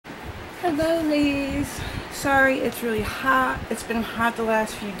Hello ladies. Sorry, it's really hot. It's been hot the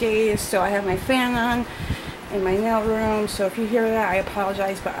last few days, so I have my fan on in my nail room. So if you hear that, I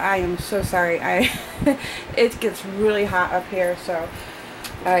apologize, but I am so sorry. It gets really hot up here, so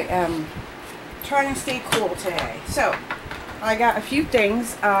I am trying to stay cool today. So I got a few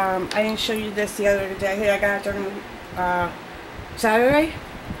things. I didn't show you this the other day. I got it during Saturday.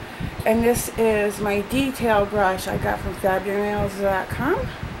 And this is my detail brush I got from FabioNails.com.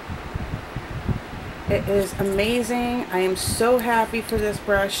 It is amazing. I am so happy for this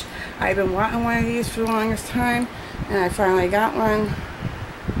brush. I've been wanting one of these for the longest time, and I finally got one.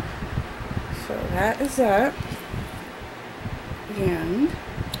 So that is that. And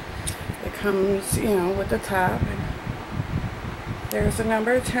it comes, you know, with the top. There's the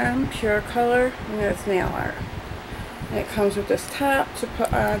number 10 pure color, and it's nail art. And it comes with this top to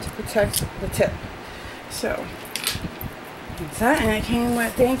put on to protect the tip. So that's that. And it came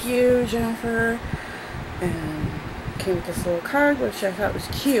with thank you, Jennifer. And came with this little card, which I thought was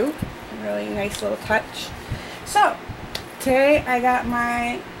cute. A really nice little touch. So today I got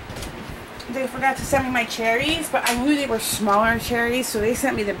they forgot to send me my cherries, but I knew they were smaller cherries, so they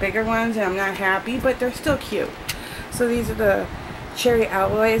sent me the bigger ones, and I'm not happy, but they're still cute. So these are the cherry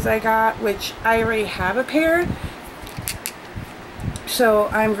alloys I got, which I already have a pair. So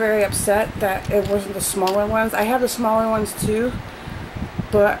I'm very upset that it wasn't the smaller ones. I have the smaller ones too,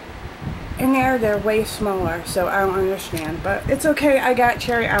 but in there they're way smaller, so I don't understand. But it's okay, I got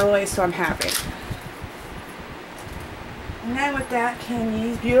cherry alloys, so I'm happy. And then with that came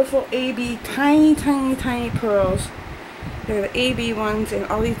these beautiful AB tiny pearls. They're the AB ones in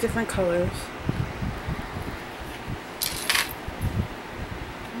all these different colors.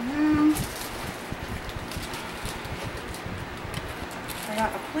 I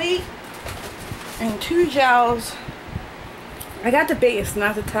got a plate and 2 gels. I got the base,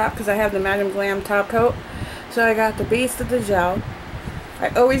 not the top, because I have the Madam Glam top coat. So I got the base of the gel. I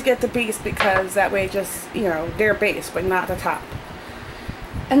always get the base because that way just, you know, they're base, but not the top.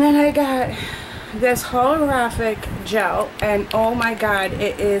 And then I got this holographic gel, and oh my god,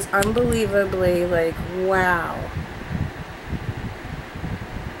 it is unbelievably, like, wow.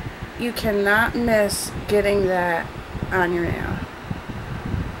 You cannot miss getting that on your nail.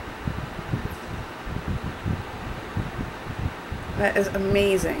 That is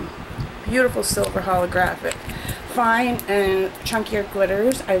amazing. Beautiful silver holographic. Fine and chunkier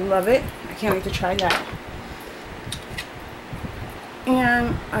glitters. I love it. I can't wait to try that.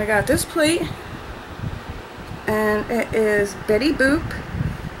 And I got this plate. And it is Betty Boop.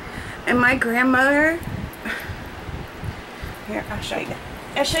 And my grandmother... Here, I'll show you.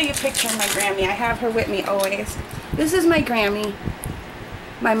 I'll show you a picture of my Grammy. I have her with me always. This is my Grammy.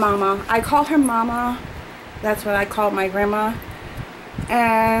 My mama. I call her Mama. That's what I call my grandma.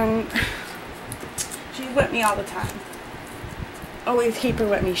 And she's with me all the time. Always keep her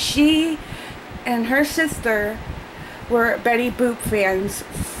with me. She and her sister were Betty Boop fans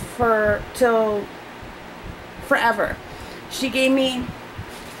till forever. She gave me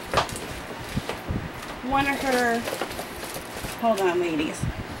one of her, hold on ladies,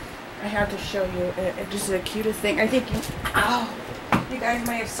 I have to show you, it's just the cutest thing. I think you guys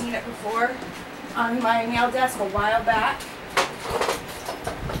might have seen it before on my nail desk a while back.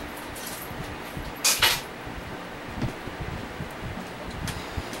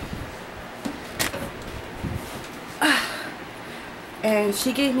 And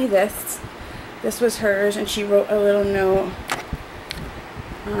she gave me this. This was hers, and she wrote a little note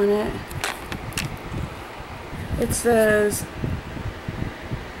on it. It says,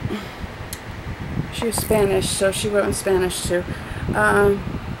 she was Spanish, so she wrote in Spanish too.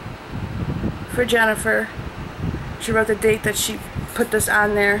 For Jennifer, she wrote the date that she put this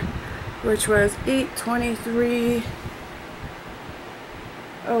on there, which was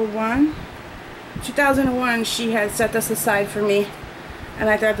 8/23/01. 2001, she had set this aside for me. And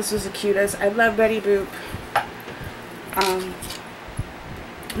I thought this was the cutest. I love Betty Boop.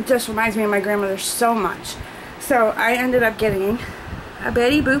 It just reminds me of my grandmother so much. So I ended up getting a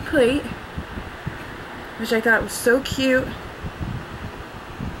Betty Boop plate, which I thought was so cute.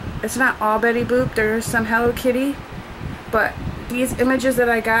 It's not all Betty Boop. There's some Hello Kitty. But these images that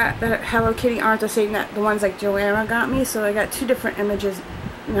I got that Hello Kitty aren't the same that the ones like Joanna got me. So I got 2 different images,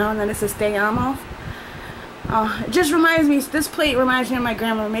 you know, and then it says Te Amo. It just reminds me, this plate reminds me of my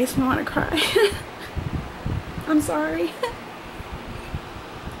grandma. It makes me want to cry. I'm sorry.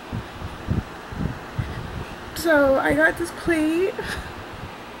 So I got this plate.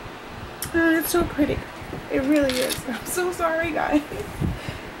 And it's so pretty. It really is. I'm so sorry, guys.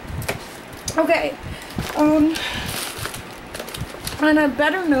 Okay. On a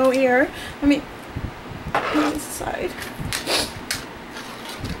better note here, let me this side.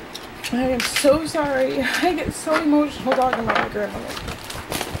 I am so sorry. I get so emotional talking about my grandmother.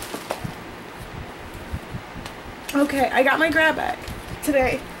 Okay, I got my grab bag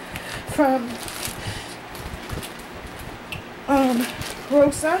today from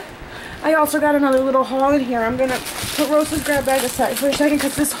Rosa. I also got another little haul in here. I'm gonna put Rosa's grab bag aside for a second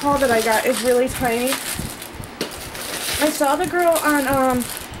because this haul that I got is really tiny. I saw the girl on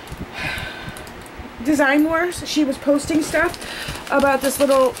Design Wars. She was posting stuff about this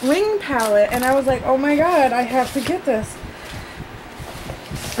little ring palette, and I was like, oh my god, I have to get this.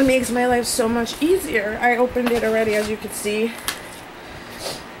 It makes my life so much easier. I opened it already, as you can see.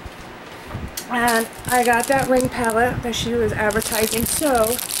 And I got that ring palette that she was advertising,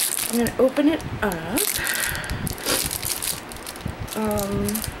 so I'm going to open it up.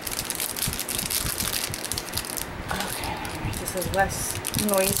 Okay, I'll make this as less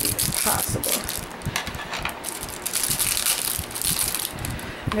noisy as possible.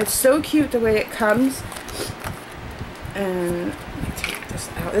 And it's so cute the way it comes. And let me take this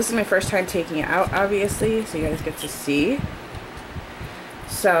out. This is my first time taking it out, obviously, so you guys get to see.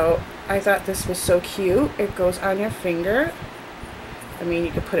 So I thought this was so cute. It goes on your finger. I mean,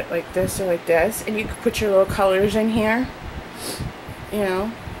 you could put it like this or like this, and you could put your little colors in here, you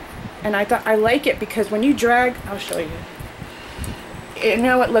know. And I thought I like it because when you drag, I'll show you. I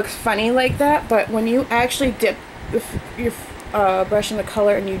know it looks funny like that, but when you actually dip your brush in the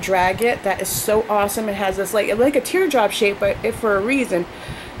color and you drag it, that is so awesome. It has this like a teardrop shape, but if for a reason,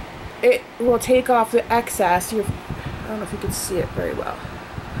 it will take off the excess. I don't know if you can see it very well,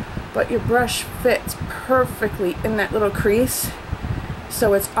 but your brush fits perfectly in that little crease.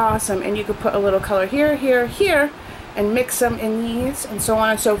 So it's awesome, and you could put a little color here, here, here, and mix them in these, and so on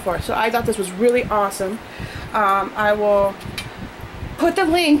and so forth. So I thought this was really awesome. I will put the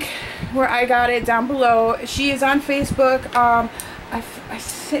link where I got it down below. She is on Facebook. I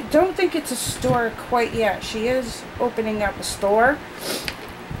don't think it's a store quite yet. She is opening up a store.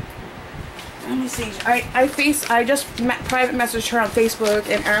 Let me see. I just private messaged her on Facebook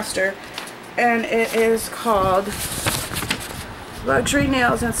and asked her, and it is called Luxury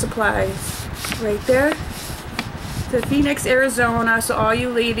Nails and Supplies. Right there. To Phoenix, Arizona. So all you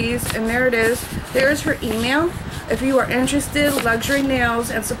ladies, and there it is. There's her email. If you are interested,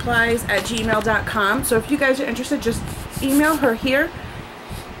 luxurynailsandsupplies@gmail.com. So if you guys are interested, just email her here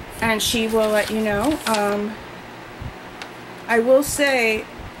and she will let you know. I will say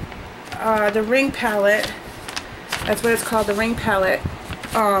the ring palette, that's what it's called, the ring palette,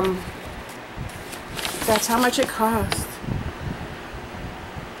 that's how much it costs.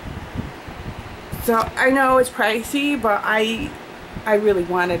 So I know it's pricey, but I really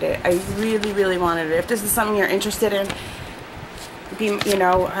wanted it. I really wanted it. If this is something you're interested in, you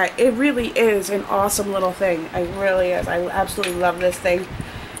know, it really is an awesome little thing. It really is. I absolutely love this thing.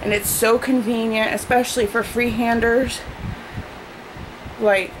 And it's so convenient, especially for freehanders,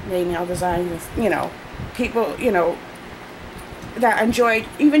 like nail design, you know, people, you know, that enjoy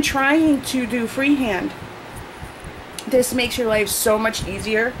even trying to do freehand. This makes your life so much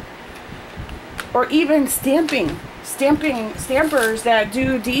easier. Or even stampers that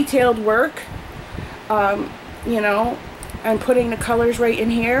do detailed work, you know, and putting the colors right in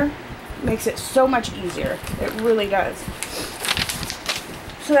here makes it so much easier. It really does.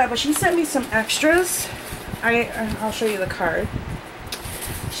 So that, but she sent me some extras. I'll show you the card.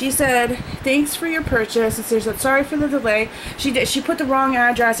 She said, thanks for your purchase. And she said, sorry for the delay. She put the wrong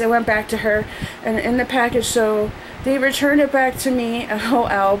address. I went back to her and in the package, so they returned it back to me,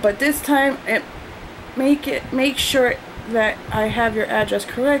 LOL, but this time make sure that I have your address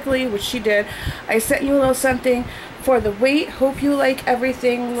correctly, which she did. I sent you a little something for the wait. Hope you like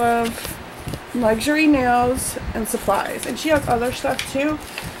everything. Love, Luxury Nails and Supplies. And she has other stuff too,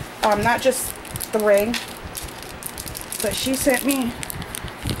 not just the ring, but she sent me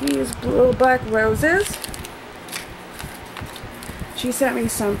these little black roses. She sent me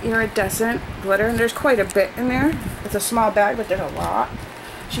some iridescent glitter, and there's quite a bit in there. It's a small bag, but there's a lot.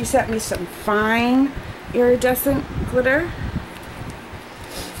 She sent me some fine iridescent glitter.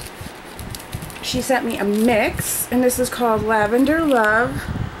 She sent me a mix, and this is called Lavender Love,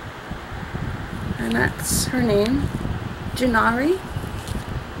 and that's her name, Janari,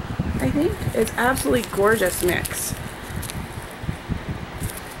 I think. It's absolutely gorgeous mix.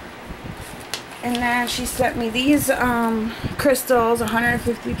 And then she sent me these crystals,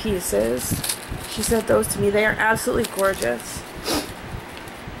 150 pieces. She sent those to me. They are absolutely gorgeous.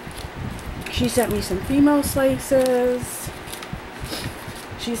 She sent me some female slices.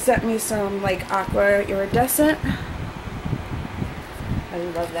 She sent me some like aqua iridescent.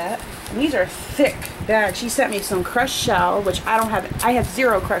 love that. And these are thick bags. She sent me some crushed shell, which I don't have. I have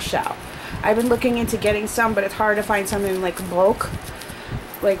 0 crushed shell. I've been looking into getting some, but it's hard to find some in like bulk,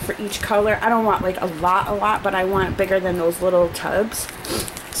 like for each color. I don't want like a lot, but I want bigger than those little tubs.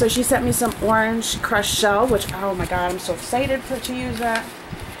 So she sent me some orange crushed shell, which, oh my god, I'm so excited to use that.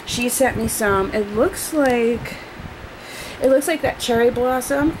 She sent me some, it looks like that cherry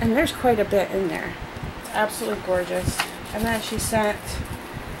blossom, and there's quite a bit in there. It's absolutely gorgeous. And then she sent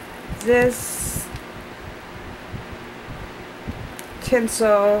this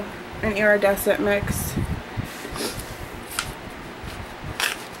tinsel and iridescent mix.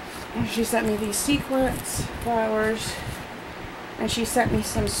 And she sent me these sequins flowers. And she sent me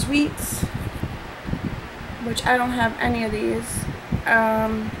some sweets, which I don't have any of these.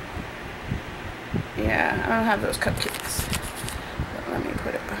 Yeah, I don't have those cupcakes. But let me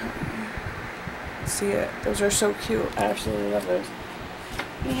put it behind. See it? Those are so cute. I absolutely love those.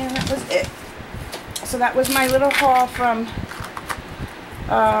 And that was it. So that was my little haul from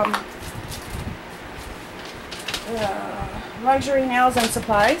Luxury Nails and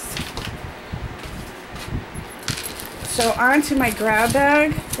Supplies. So on to my grab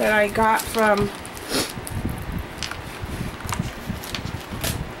bag that I got from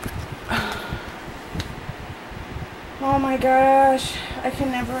oh my gosh, I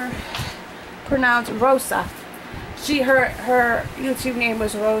can never pronounce Rosa. Her YouTube name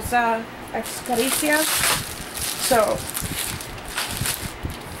was Rosa Excaricia. So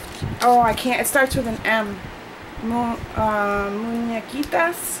oh, I can't, it starts with an M.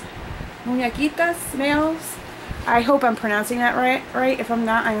 Muñequitas nails. I hope I'm pronouncing that right. If I'm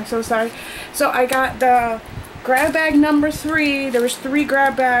not, I'm so sorry. So I got the grab bag number 3. There was 3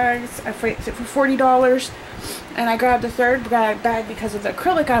 grab bags for $40. And I grabbed the 3rd grab bag because of the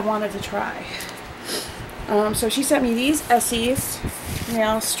acrylic I wanted to try. So she sent me these Essie's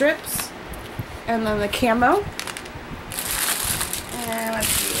nail strips. And then the camo. And let's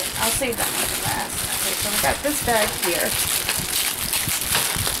see. I'll save that one for last. Okay, so I got this bag here.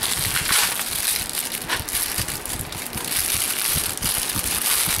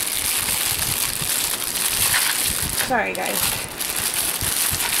 Sorry, guys.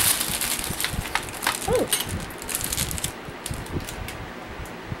 Oh.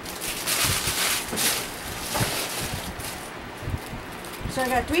 So I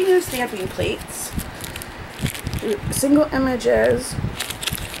got 3 new stamping plates. Single images.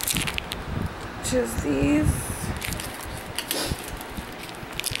 Which is these.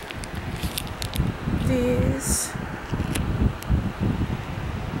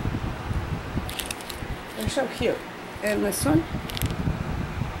 They're so cute. And this one.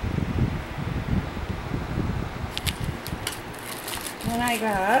 And I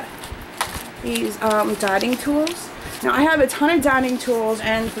got these dotting tools. Now I have a ton of dotting tools,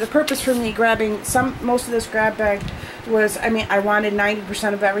 and for the purpose for me grabbing most of this grab bag was, I mean, I wanted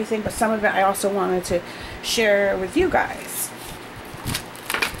 90% of everything, but some of it I also wanted to share with you guys.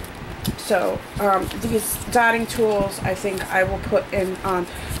 So these dotting tools, I think I will put in,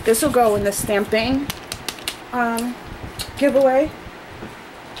 this will go in the stamping giveaway.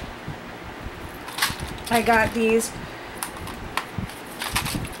 I got these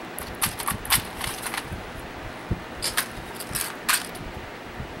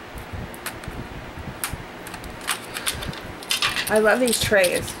I love these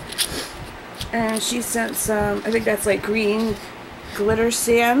trays. And she sent some, I think that's like green glitter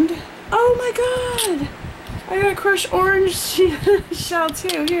sand. Oh my god! I got a crushed orange shell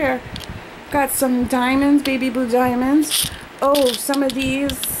too. Here. Got some diamonds, baby blue diamonds. Oh, some of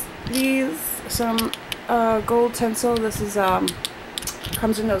these, some gold tinsel. This is,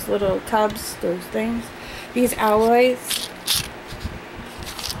 comes in those little tubs, those things. These alloys.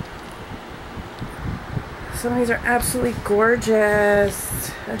 Some of these are absolutely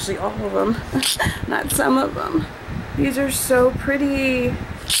gorgeous. Actually, all of them. Not some of them. These are so pretty.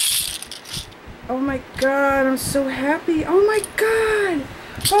 Oh my god, I'm so happy. Oh my god.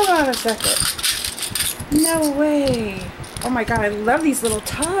 Hold on a second. No way. Oh my god, I love these little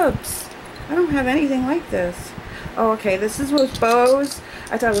tubs. I don't have anything like this. Oh, okay, this is with bows.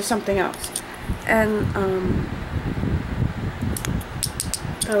 I thought it was something else. And,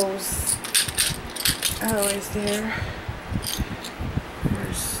 those always there.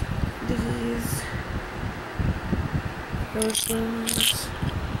 There's these. Those.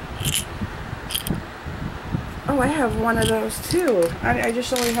 Oh, I have one of those too. I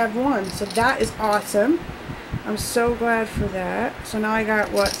just only have one, so that is awesome. I'm so glad for that. So now I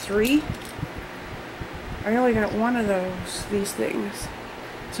got, what, 3? I only got one of these things.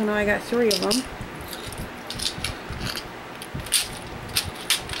 So now I got 3 of them.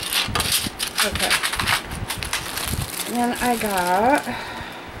 Okay. And then I got,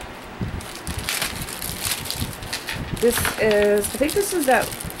 this is, I think this is that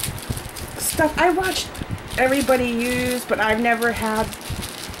stuff I watched everybody use, but I've never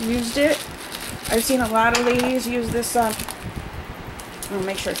used it. I've seen a lot of ladies use this I'll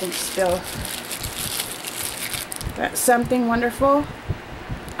make sure it's still. That's Something Wonderful.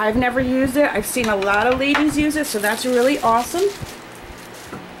 I've never used it. I've seen a lot of ladies use it, so that's really awesome.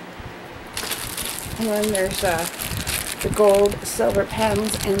 And then there's the gold, silver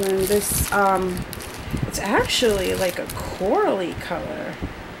pens, and then this, it's actually like a corally color.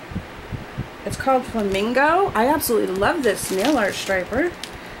 It's called Flamingo. I absolutely love this nail art striper.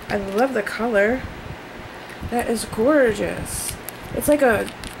 I love the color. That is gorgeous. It's like a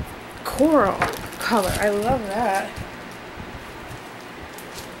coral color. I love that.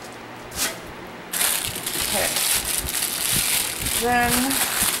 Okay. Then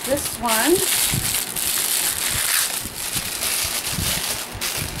this one.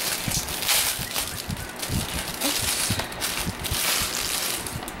 Oops.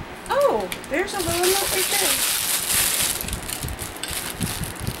 Oh, there's a little note right there.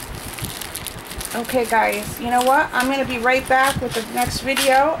 Okay guys, you know what? I'm going to be right back with the next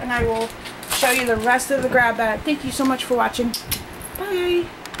video and I will show you the rest of the grab bag. Thank you so much for watching. Bye.